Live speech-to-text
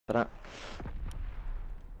for that.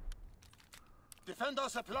 Defend our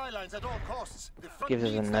supply lines at all costs. The front Gives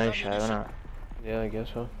us a needs that no-show, ammunition. innit? Yeah, I guess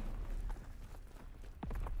so.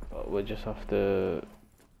 But we'll just have to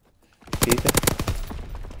keep it.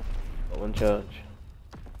 Got one church.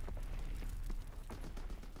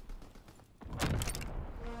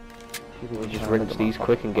 We'll just rinse these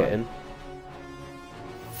quick and get in.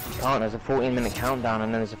 You can't, there's a 14-minute countdown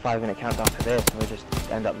and then there's a 5-minute countdown for this, and we'll just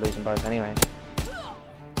end up losing both anyway.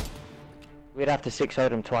 We'd have to 6-0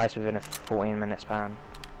 them twice within a 14-minute span.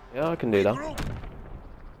 Yeah, I can do that.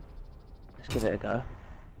 Let's give it a go.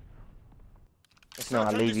 If not,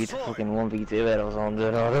 I'll leave you to fucking 1v2 it or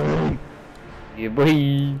something. Yeah, boy.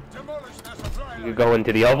 You could go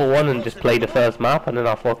into the other one and just play the first map and then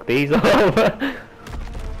I'll fuck these over.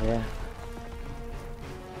 Yeah.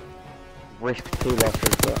 Risk 2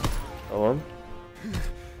 losses, but... Go on.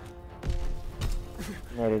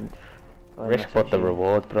 Needed... Risk but the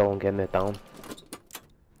reward, bro, I'm getting it down.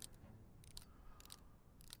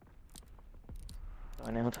 I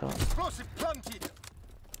know top.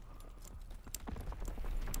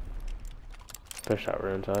 Push that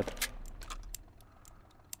room inside.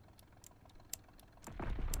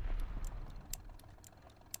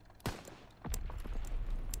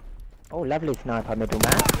 Oh, lovely sniper, middle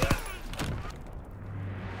man.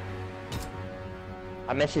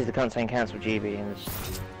 I messaged the cunt saying cancel GB and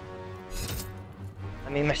I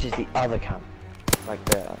mean messaged the other cunt. Like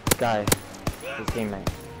the guy, his teammate.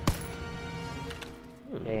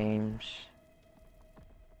 Games.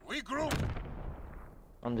 We group.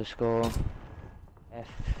 Underscore.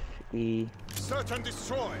 FE. Search and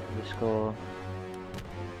destroy. Underscore.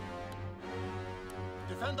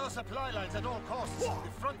 Defend our supply lines at all costs.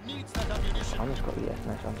 The front needs that ammunition. Underscore ES,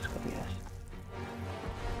 nice underscore ES.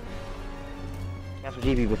 Cancel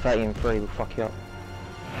GB with 30 and 3 will fuck you up.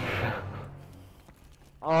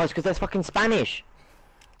 Oh, it's because that's fucking Spanish.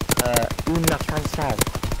 Una cansado.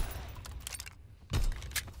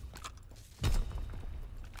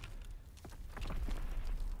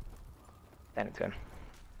 Then it's gone.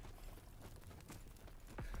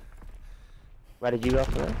 Where did you go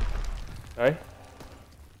for it? Sorry?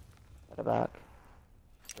 At the back.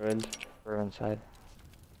 Ruined. We're inside.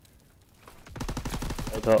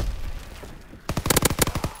 Right up.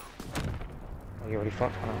 Oh, you already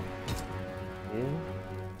fucked one up. Yeah.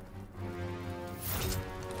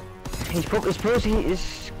 He's probably,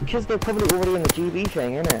 it's because they're probably already in the GB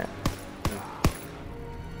thing, isn't it?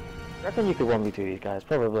 I reckon you could 1v2 these guys,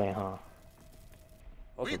 probably, huh?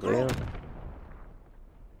 Possibly, yeah.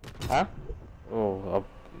 Huh? Oh,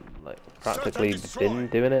 I've like practically been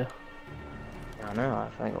doing it. Yeah, I know,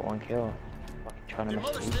 I've only got 1 kill. Fucking trying to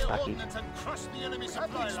mess with these stackies.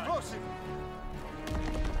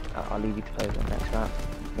 I'll leave you to play the next map.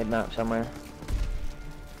 Mid-map somewhere.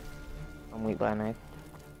 I'm weak by a nade.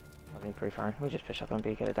 I'll be pretty fine. We'll just push up and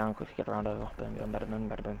B, get it down quickly, get around over. Boom, boom, bada boom,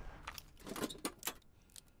 bada boom.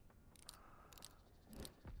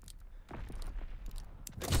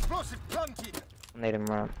 Explosive planted. Nade him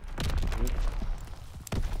ramp.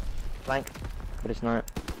 Flank. But it's not.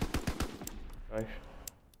 Nice.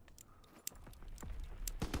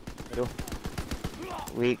 Middle.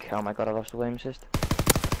 Weak. Oh my god, I lost the aim assist.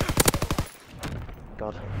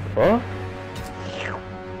 God. What?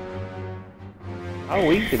 How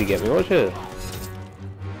weak did he get me? Watch it.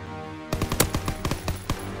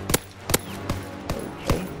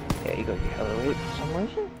 Okay. Yeah, you got your hella weak for some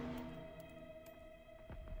reason.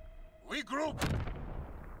 We group.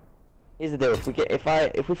 Here's the deal.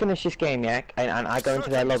 If we finish this game, yeah, and I go into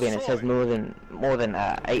their lobby and it says more than 8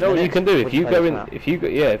 minutes. No, what you can do if you go in, now. if you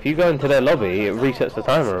go into their lobby, it resets the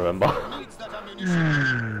timer. Remember?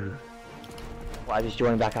 Well, I just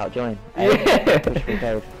join back out. Join. Yeah. Push through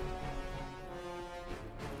cave.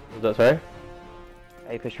 Was that sorry?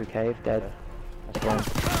 A push through cave. Dead. That's one.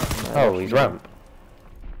 Oh, he's ramp.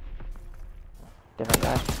 Different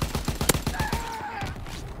guy.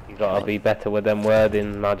 You gotta be better with them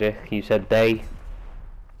wording, Magic. You said they.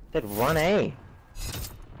 Said 1A.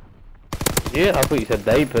 Yeah, I thought you said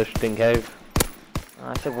they pushed in cave.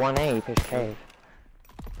 I said 1A. Push cave.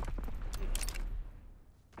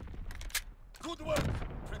 Good work.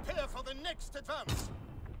 Prepare for the next advance.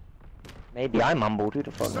 Maybe I mumbled. Who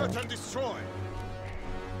the fuck knows? Search and destroy.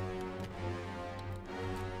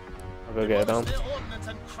 I'll go get it down.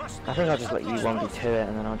 I think I'll just let you 1v2 it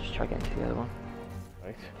and then I'll just try getting to the other one.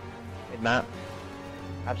 Right. Mid map.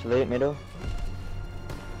 Absolute middle.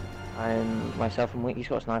 I'm myself and weak. He's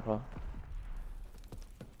got a sniper.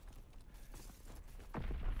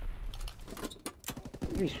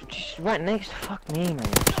 He's just right next to fuck me, man.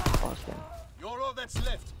 Bastard. You're all that's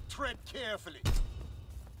left. Tread carefully.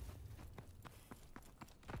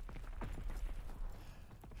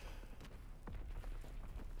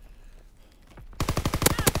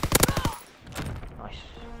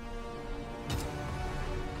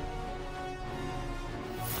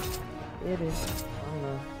 It is. I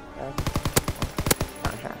know.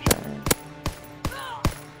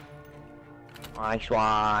 Nice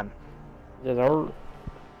one. Dessert.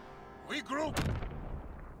 We group.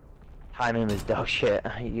 Timing was dog shit.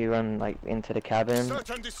 You run like into the cabin. Search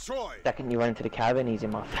and destroy. Second you run into the cabin, he's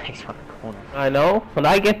in my face on the corner. I know. And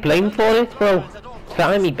I get blamed for it, bro.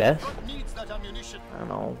 Try me best. Front needs that ammunition. I don't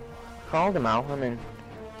know. Called him out and then.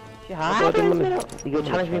 You thought you wanted- go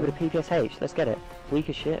challenge me with a PPSH. Let's get it. Weak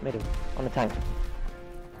as shit. Middle. On the tank.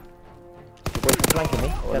 Your boyfriend flanking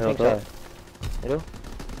me? Oh, Don't no, think so. Middle.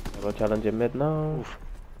 I'll go challenge him mid now. Oof.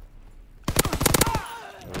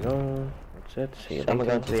 There we go. That's it. See you Someone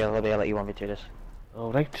later. going to the lobby. I'll let you 1v2 this.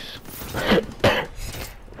 Alright.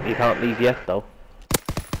 You can't leave yet though.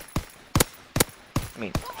 I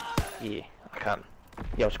mean, yeah, I can.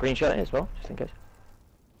 Yo, screenshot it as well, just in case.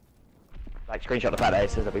 Like, screenshot the fact that it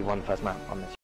says that we won the first map on this.